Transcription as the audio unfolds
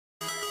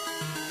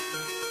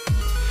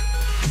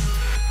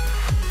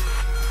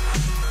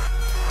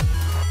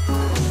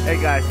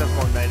Hey guys,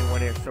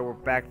 F191 here. So we're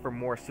back for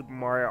more Super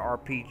Mario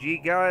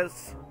RPG,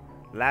 guys.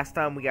 Last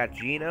time we got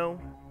Geno,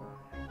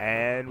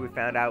 and we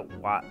found out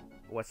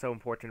what's so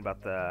important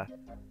about the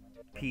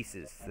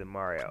pieces to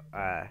Mario.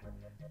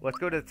 Let's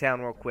go to the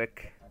town real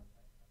quick.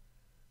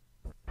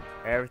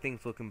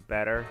 Everything's looking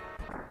better.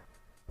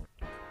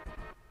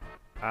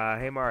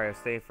 Hey Mario,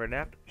 stay for a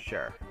nap?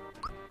 Sure.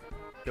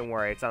 Don't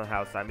worry, it's on the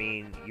house. I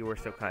mean, you were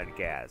so kind to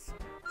Gaz.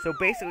 So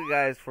basically,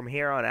 guys, from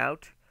here on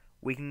out,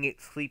 we can get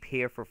sleep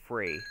here for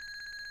free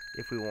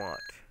if we want.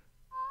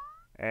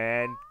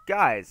 And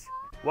guys,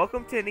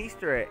 welcome to an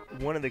Easter egg,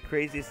 one of the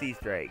craziest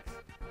Easter eggs.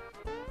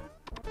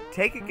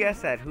 Take a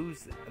guess at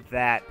who's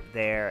that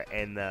there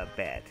in the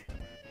bed.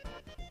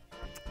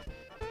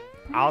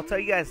 I'll tell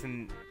you guys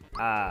in,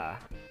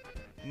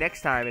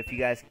 next time if you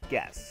guys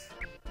guess.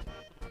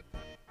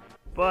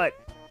 But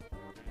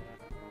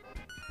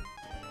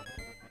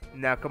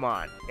now come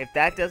on, if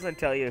that doesn't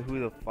tell you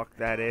who the fuck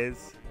that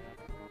is,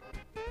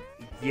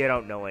 you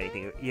don't know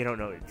anything. You don't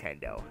know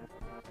Nintendo.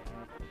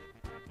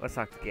 Let's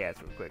talk to Gaz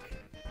real quick.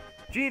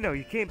 Geno,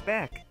 you came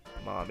back,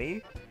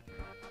 Mommy.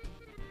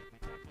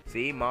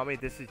 See, Mommy,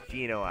 this is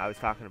Geno I was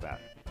talking about.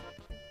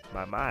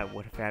 My,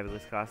 what a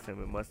fabulous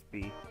costume. It must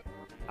be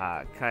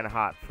kind of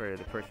hot for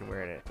the person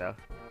wearing it, though.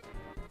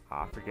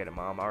 Aw, forget it,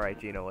 Mom. Alright,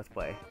 Geno, let's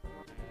play.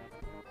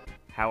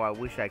 How I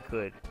wish I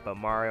could, but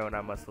Mario and I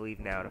must leave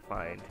now to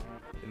find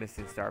the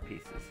missing star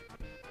pieces.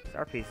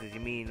 Star pieces? You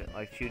mean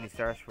like shooting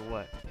stars for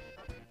what?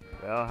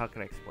 Well, how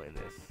can I explain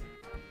this?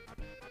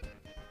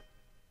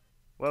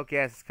 Well,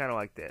 Gaz, it's kind of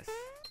like this.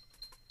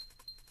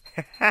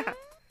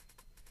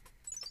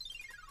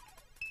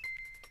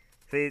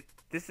 See,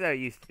 this is how it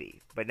used to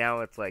be, but now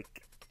it's like...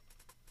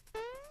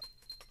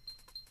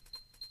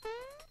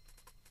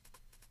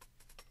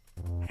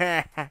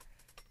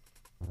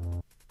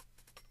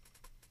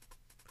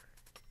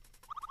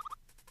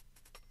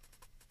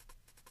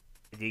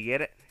 Do you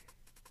get it?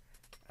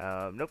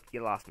 Nope,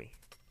 you lost me.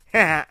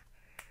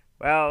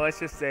 Well, let's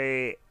just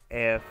say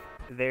if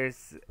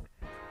there's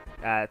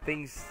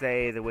things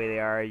stay the way they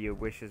are, your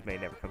wishes may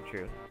never come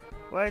true.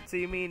 What? So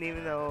you mean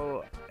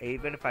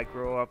even if I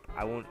grow up,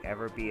 I won't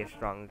ever be a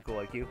strong uncle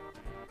like you?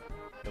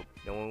 Nope.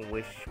 No one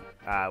wish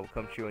will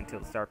come true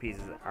until the star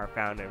pieces are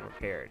found and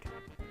repaired.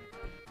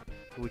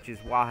 Which is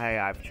why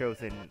I've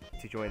chosen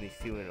to join these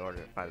two in order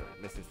to find the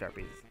missing star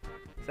pieces.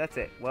 So that's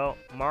it. Well,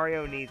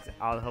 Mario needs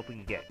all the help we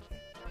can get.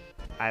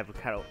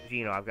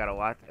 Geno, I've got a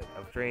lot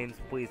of dreams.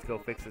 Please go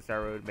fix the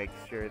Star Road, make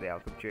sure they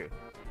all come true.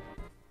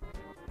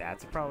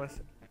 That's a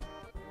promise.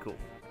 Cool.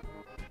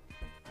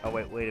 Oh,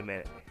 wait a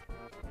minute.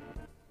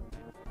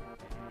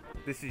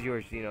 This is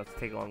yours, Geno, to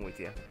take along with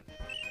you.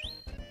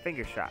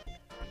 Finger shot.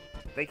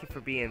 Thank you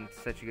for being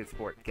such a good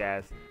sport,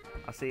 Gaz.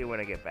 I'll see you when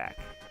I get back.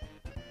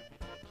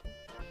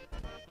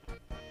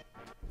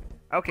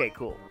 Okay,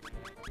 cool.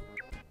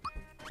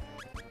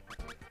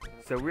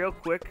 So real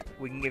quick,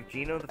 we can give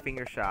Geno the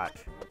finger shot.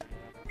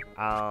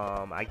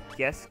 I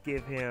guess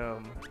give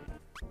him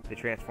the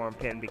transform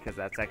pin because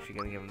that's actually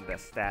going to give him the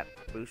best stat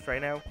boost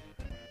right now.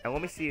 And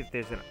let me see if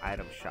there's an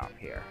item shop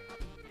here.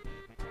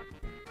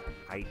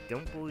 I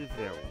don't believe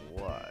there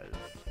was.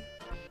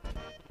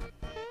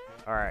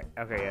 Alright,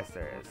 okay, yes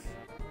there is.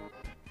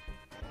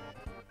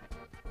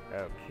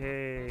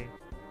 Okay.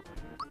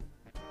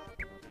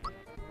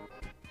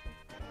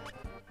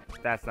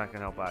 That's not going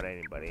to help out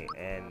anybody.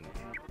 And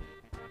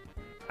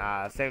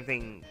same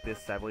thing,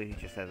 this, I believe he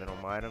just has the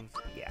normal items.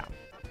 Yeah.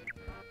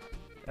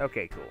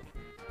 Okay, cool.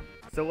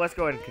 So let's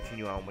go ahead and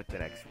continue on with the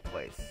next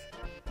place.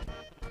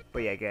 But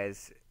yeah,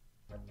 guys.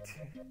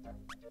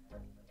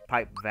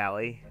 Pipe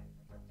Valley.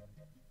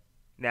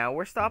 Now,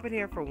 we're stopping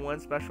here for one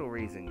special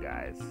reason,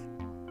 guys.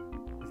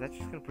 Is that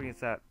just going to bring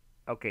us out?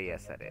 Okay,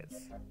 yes, that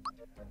is.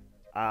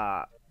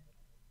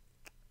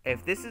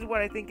 If this is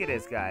what I think it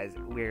is, guys,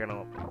 we're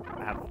going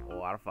to have a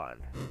lot of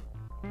fun.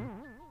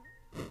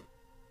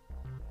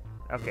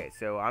 Okay,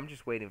 so I'm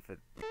just waiting for...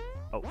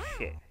 Oh,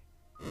 shit.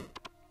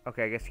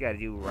 Okay, I guess you gotta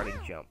do a running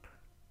jump.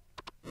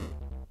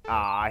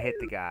 Ah, I hit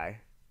the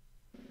guy.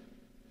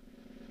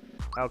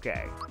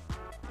 Okay.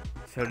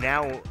 So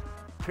now,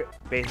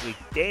 basically,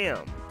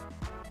 damn.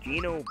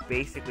 Geno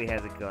basically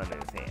has a gun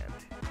in his hand.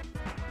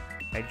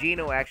 And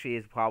Geno actually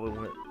is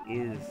probably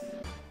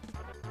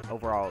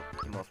overall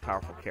the most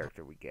powerful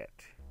character we get.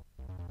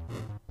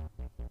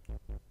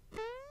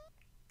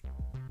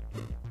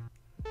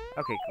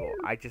 Okay, cool.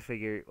 I just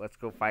figured let's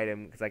go fight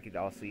him because I could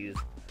also use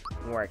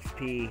more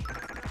XP.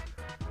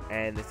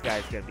 And this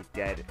guy's gonna be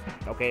dead.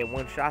 Okay,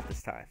 one shot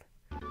this time.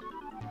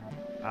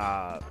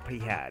 But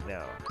yeah,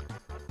 no.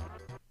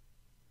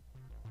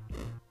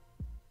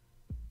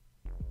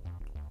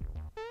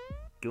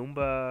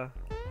 Goomba.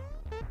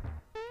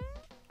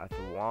 A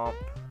Thwomp.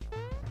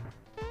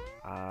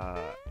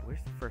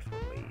 Where's the first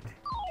one lead?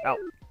 Oh.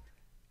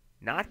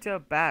 Not to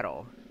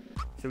battle.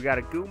 So we got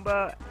a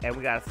Goomba and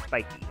we got a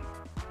Spiky.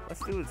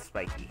 Let's do it,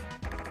 Spiky.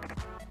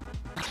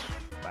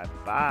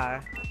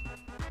 Bye-bye.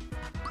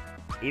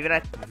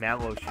 Even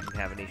Mallow shouldn't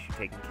have an issue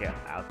taking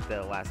out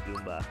the last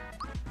Goomba.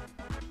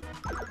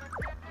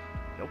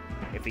 Nope.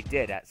 If he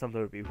did, something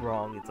would be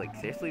wrong. It's like,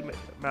 seriously,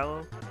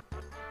 Mallow?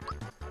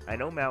 I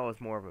know Mallow's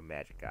more of a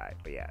magic guy,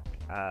 but yeah.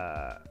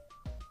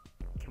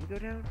 Can we go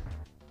down?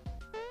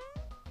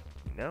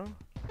 No?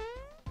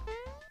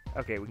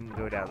 Okay, we can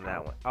go down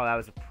that one. Oh, that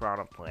was a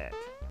piranha plant.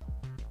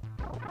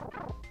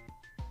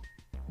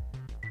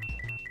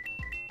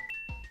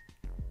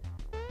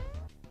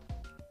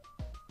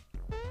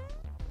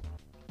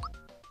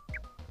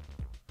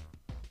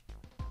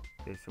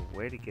 There's a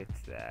way to get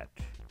to that.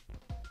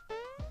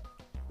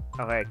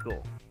 Okay,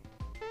 cool.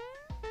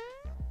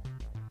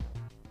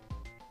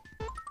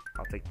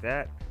 I'll take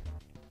that.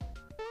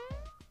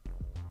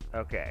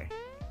 Okay.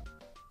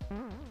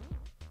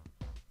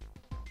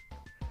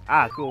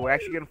 Ah, cool. We're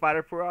actually gonna find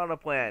a piranha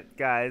plant,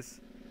 guys.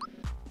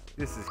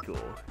 This is cool.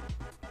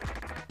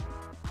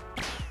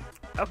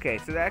 Okay,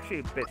 so they're actually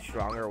a bit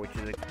stronger, which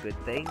is a good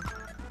thing.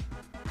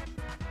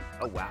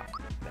 Oh, wow.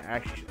 They're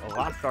actually a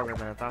lot stronger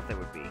than I thought they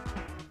would be.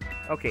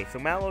 Okay, so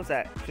Mallow's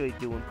actually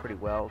doing pretty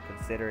well,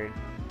 considering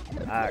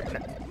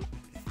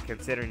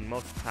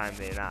most of the time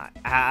they're not.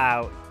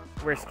 Ow!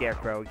 We're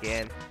Scarecrow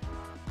again.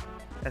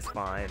 That's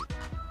fine.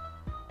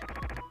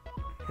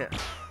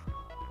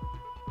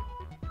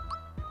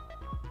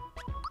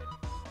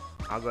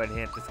 I'll go ahead and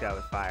hit this guy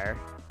with fire.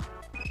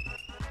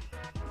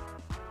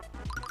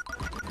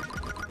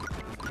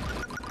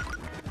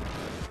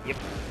 Yep.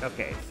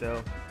 Okay,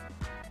 so...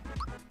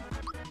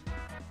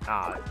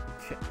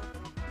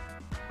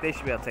 they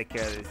should be able to take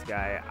care of this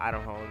guy. I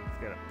don't know how long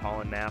he's gonna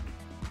pollen nap.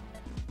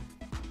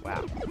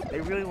 Wow.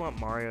 They really want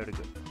Mario to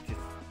just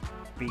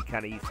be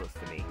kind of useless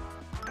to me.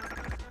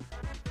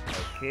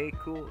 Okay,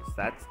 cool. So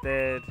that's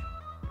dead.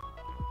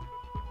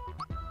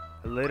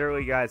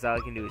 Literally, guys, all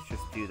I can do is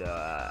just do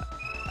the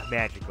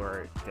magic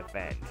or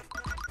defend.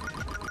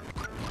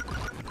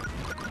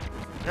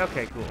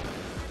 Okay, cool.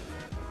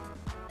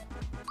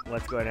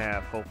 Let's go ahead and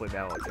have hopefully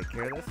Mallow take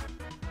care of this.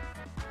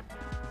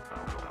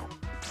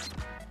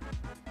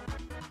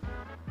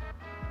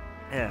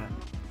 Yeah.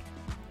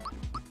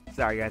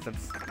 Sorry, guys, I'm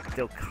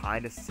still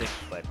kind of sick,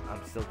 but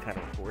I'm still kind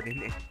of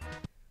recording it.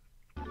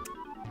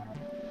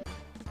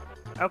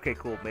 Okay,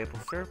 cool. Maple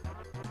syrup.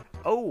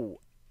 Oh,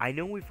 I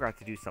know we forgot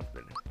to do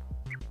something.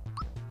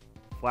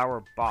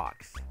 Flower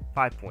box.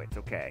 5 points,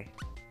 okay.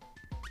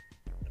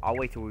 I'll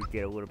wait till we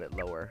get a little bit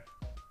lower.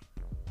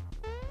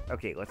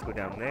 Okay, let's go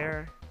down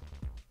there.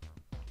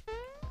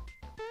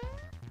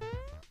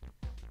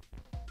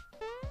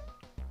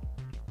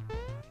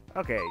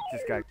 Okay,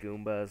 just got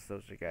Goombas.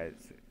 Those are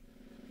guys.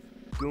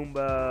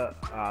 Goomba,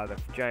 the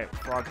giant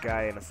frog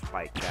guy, and a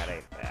spike. That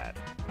ain't bad.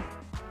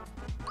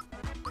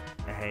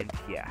 And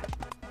yeah.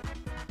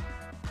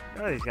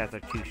 None of these guys are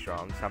too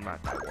strong, so I'm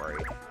not that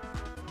worried.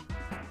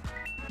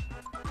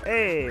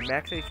 Hey,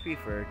 max HP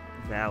for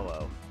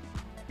Mallow.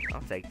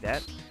 I'll take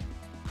that.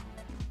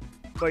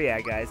 But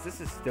yeah, guys, this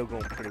is still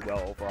going pretty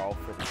well overall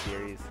for the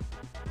series.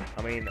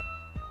 I mean,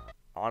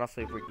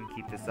 honestly, if we can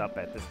keep this up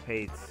at this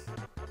pace,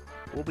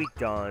 we'll be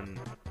done,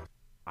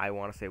 I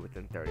want to say,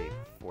 within 30,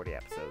 40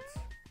 episodes.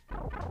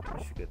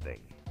 Which is a good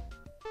thing.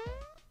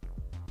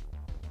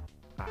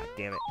 Ah,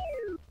 damn it.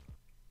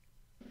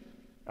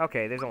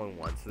 Okay, there's only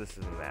one, so this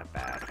isn't that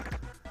bad.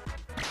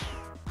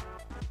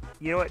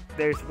 You know what?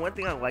 There's one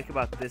thing I like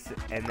about this,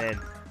 and then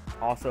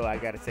also I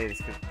gotta say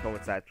this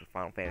coincides with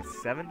Final Fantasy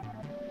VII.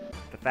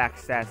 The fact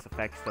stats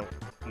effects don't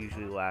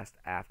usually last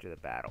after the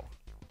battle.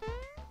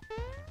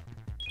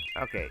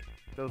 Okay,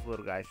 those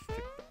little guys just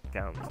took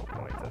down some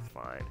points, that's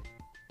fine.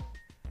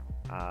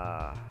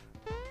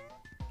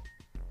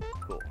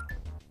 Cool.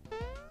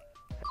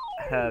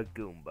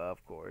 Goomba,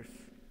 of course.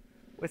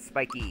 With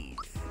spikies.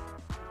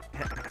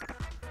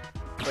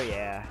 But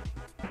yeah.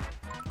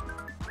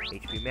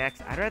 HP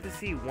max. I'd rather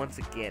see once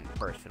again,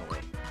 personally.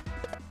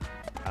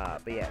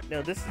 But yeah,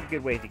 no, this is a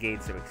good way to gain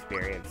some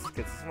experience,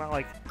 because it's not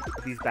like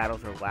these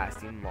battles are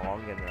lasting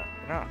long, and they're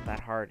not that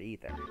hard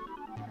either.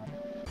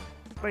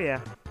 But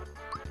yeah.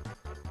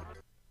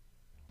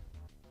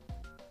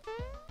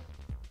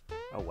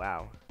 Oh,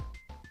 wow.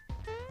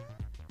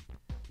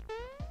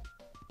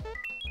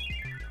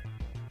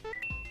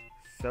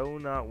 So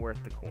not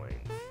worth the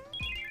coins.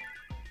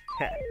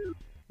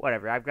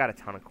 Whatever, I've got a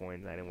ton of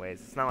coins anyways.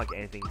 It's not like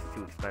anything's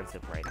too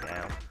expensive right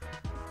now.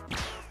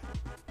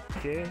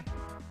 Okay.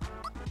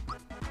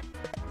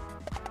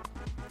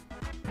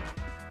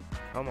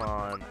 Come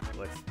on,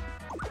 let's...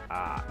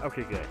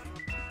 okay, good.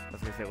 I was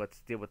gonna say,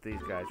 let's deal with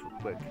these guys real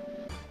quick.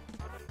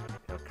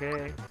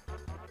 Okay.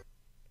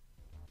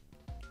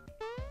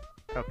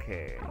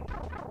 Okay.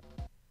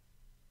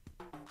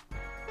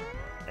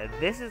 And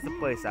this is the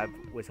place I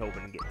was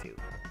hoping to get to.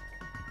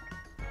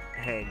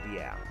 And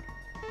yeah.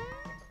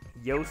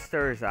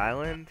 Yoster's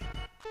Island?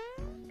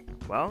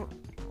 Well,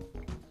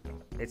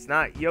 it's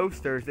not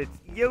Yoster's, it's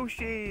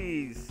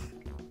Yoshi's!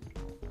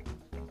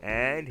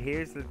 And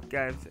here's the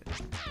guy.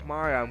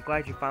 Mario, I'm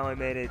glad you finally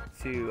made it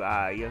to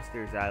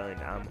Yoster's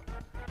Island. I'm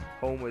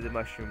home with the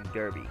Mushroom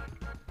Derby.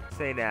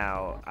 Say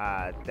now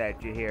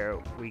that you're here,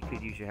 we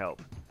could use your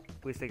help.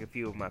 Please take a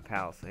few of my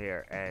pals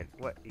here. And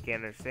what? You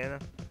can't understand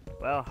them?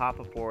 Well, hop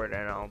aboard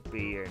and I'll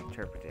be your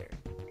interpreter.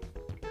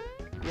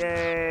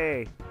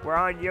 Yay! We're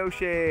on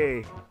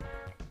Yoshi!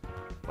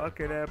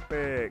 Fucking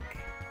epic!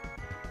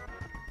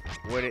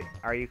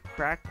 Are you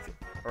cracked?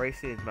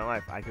 Racing is my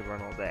life. I could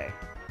run all day.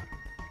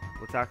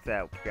 We'll talk to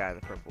that guy in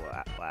the purple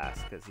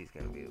last, because he's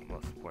gonna be the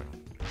most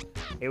important.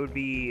 It would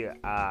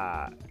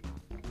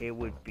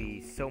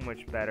be so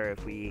much better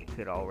if we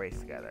could all race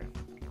together.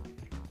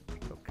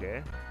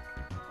 Okay.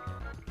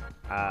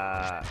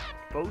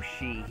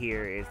 Boshi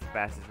here is the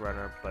fastest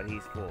runner, but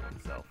he's full of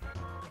himself.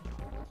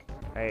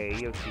 Hey,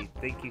 Yoshi,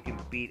 think you can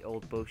beat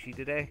old Boshi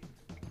today?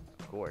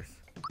 Of course.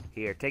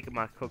 Here, take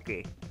my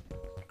cookie.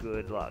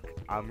 Good luck.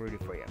 I'm rooting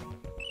for you.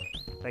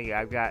 Thank you.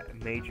 I've got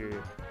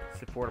major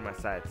support on my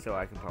side, so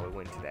I can probably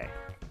win today.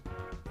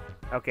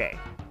 Okay.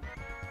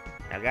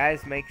 Now,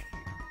 guys,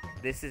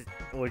 this is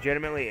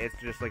legitimately, it's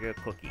just like a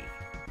cookie.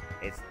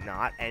 It's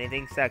not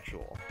anything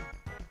sexual.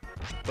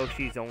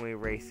 Boshi's only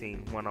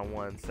racing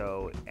one-on-one,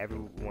 so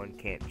everyone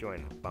can't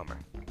join. Bummer.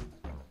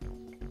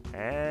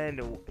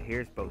 And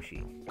here's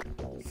Boshi.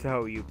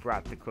 So you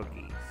brought the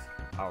cookies.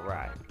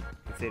 Alright.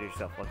 Consider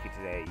yourself lucky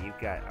today. You've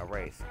got a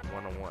race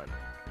one-on-one.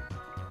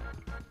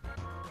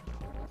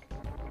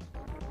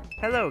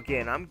 Hello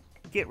again.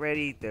 Get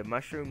ready. The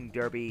Mushroom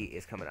Derby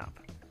is coming up.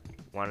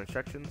 Want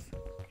instructions?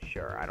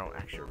 Sure. I don't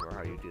actually remember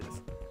how you do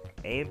this.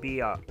 A and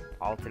B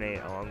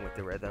alternate along with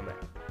the rhythm.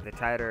 The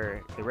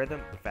tighter the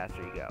rhythm, the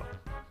faster you go.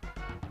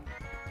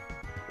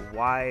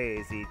 Why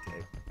is he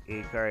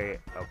very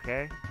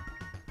okay?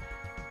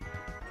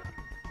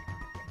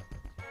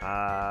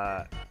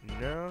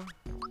 No.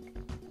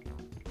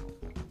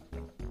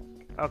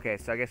 Okay,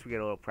 so I guess we get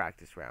a little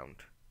practice round.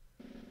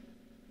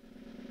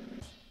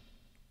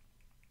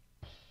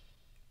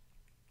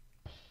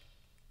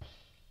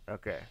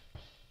 Okay.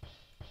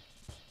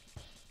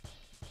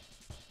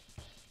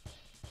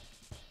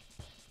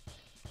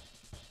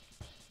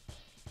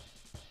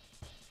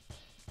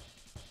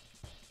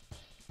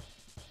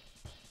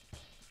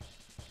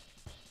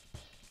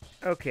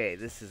 Okay,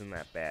 this isn't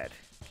that bad.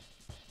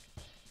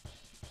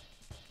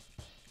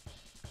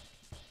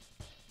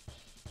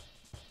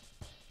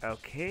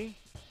 Okay.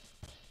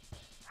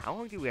 How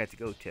long do we have to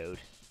go, Toad?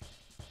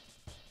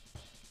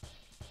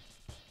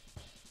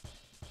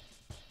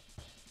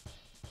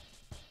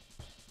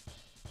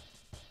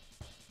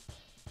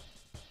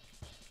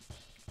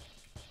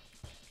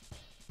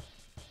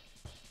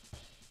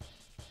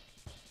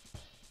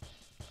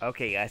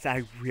 Okay, guys,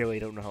 I really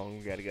don't know how long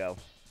we gotta go.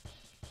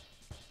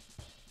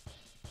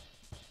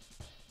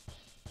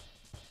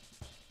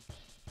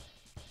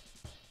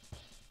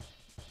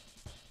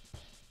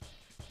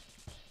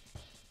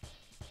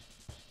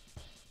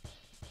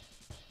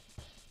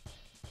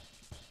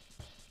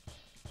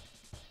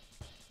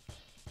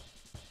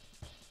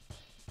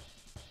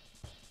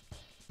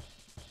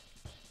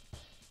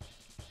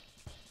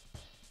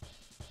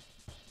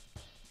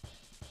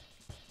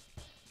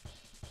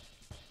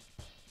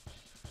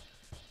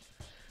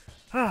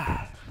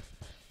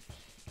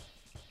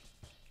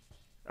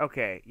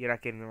 Okay, you're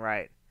not getting it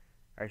right.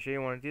 Are you sure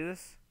you want to do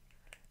this?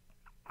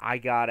 I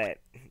got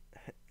it.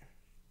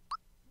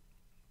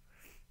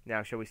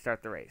 Now, shall we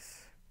start the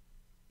race?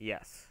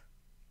 Yes.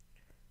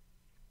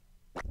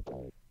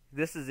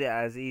 This is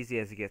as easy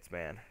as it gets,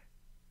 man.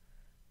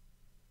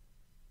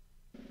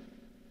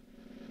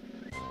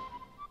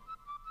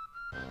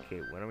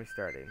 Okay, when are we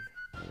starting?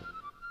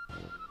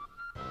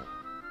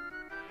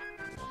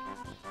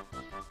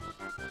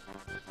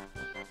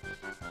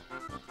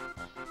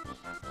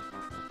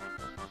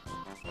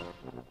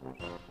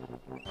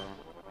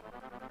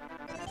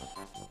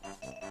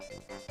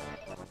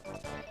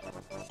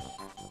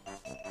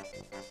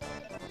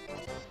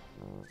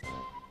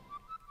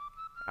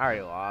 I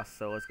already lost,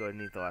 so let's go ahead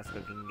and eat the last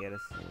cookie and get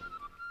us.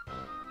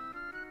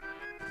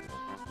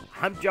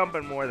 I'm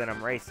jumping more than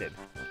I'm racing.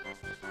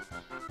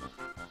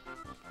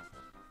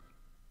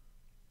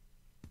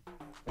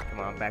 Come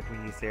on, back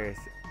when you're serious.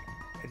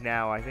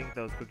 Now, I think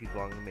those cookies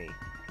belong to me.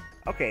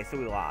 Okay, so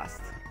we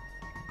lost.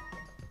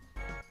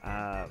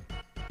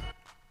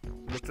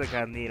 Looks like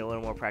I need a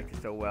little more practice,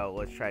 so well,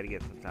 let's try to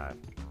get some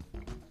time.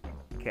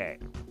 Okay.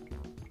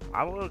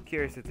 I'm a little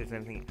curious if there's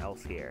anything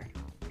else here.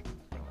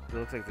 It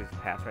looks like there's a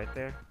path right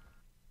there.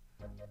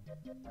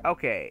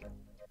 Okay.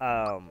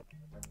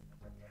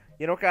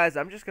 You know what, guys?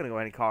 I'm just gonna go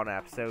ahead and call it an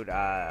episode.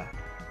 But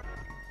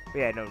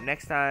yeah, no,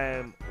 next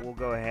time we'll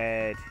go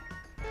ahead.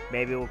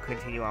 Maybe we'll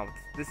continue on with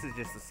this. Is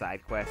just a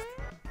side quest.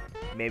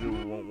 Maybe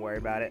we won't worry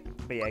about it.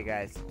 But yeah,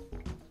 guys.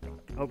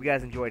 Hope you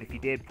guys enjoyed. If you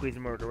did, please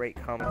remember to rate,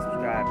 comment,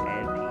 subscribe,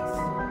 and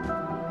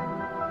peace.